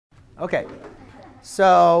Okay,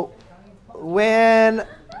 so when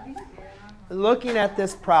looking at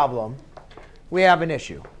this problem, we have an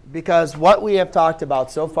issue. Because what we have talked about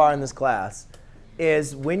so far in this class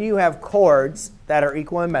is when you have chords that are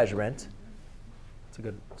equal in measurement, it's a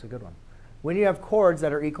good one. When you have chords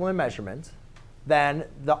that are equal in measurement, then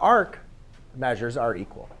the arc measures are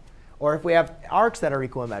equal. Or if we have arcs that are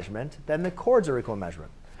equal in measurement, then the chords are equal in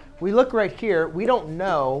measurement. We look right here. We don't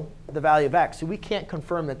know the value of x, so we can't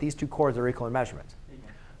confirm that these two chords are equal in measurement.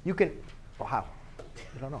 You can, well, how?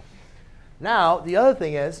 We don't know. Now, the other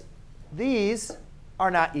thing is these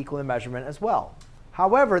are not equal in measurement as well.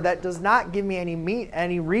 However, that does not give me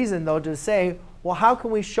any reason, though, to say, well, how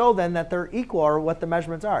can we show then that they're equal or what the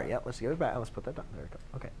measurements are? Yeah, let's give it back. Let's put that down. There we go.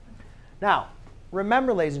 OK. Now,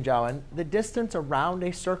 remember, ladies and gentlemen, the distance around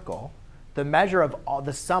a circle, the measure of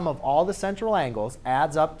the sum of all the central angles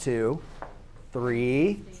adds up to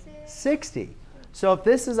 360. So if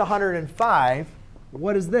this is 105,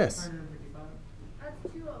 what is this? 155. That's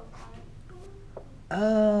 205.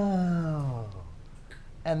 Oh.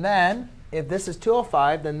 And then if this is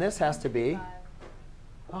 205, then this has to be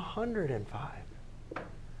 105.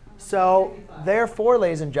 So therefore,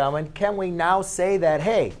 ladies and gentlemen, can we now say that,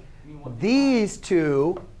 hey, these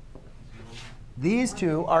two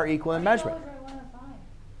are equal in measurement?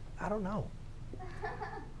 I don't know.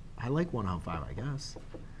 I like 105, I guess.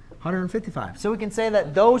 155. So we can say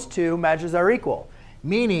that those two measures are equal,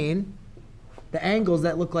 meaning the angles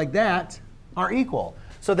that look like that are equal.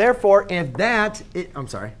 So therefore, if that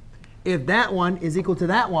one is equal to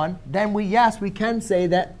that one, then we can say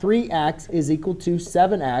that 3x is equal to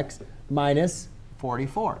 7x minus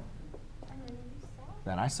 44.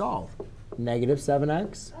 Then I solve. Negative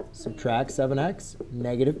 7x, subtract 7x,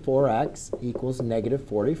 negative 4x equals negative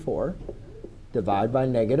 44. Divide by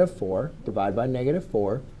negative 4, divide by negative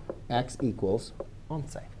 4, x equals 11.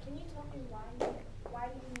 Can you tell me why do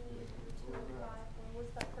you need 205?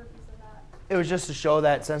 What's the purpose of that? It was just to show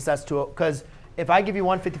that since that's 2, because if I give you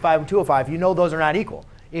 155 and 205, you know those are not equal.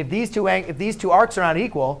 If these two arcs are not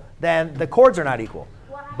equal, then the chords are not equal.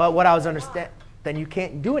 But what I was understanding, then you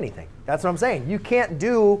can't do anything. That's what I'm saying. You can't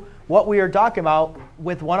do what we are talking about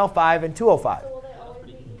with 105 and 205. So will they always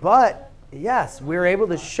be equal? But yes, we're able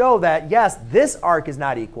to show that, yes, this arc is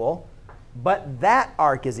not equal, but that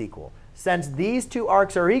arc is equal. Since these two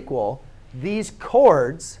arcs are equal, these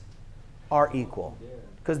chords are equal.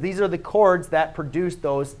 Because these are the chords that produce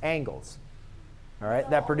those angles. All right,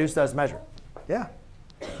 that produce those measures. Yeah.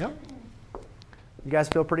 Yep. You guys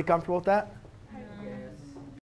feel pretty comfortable with that?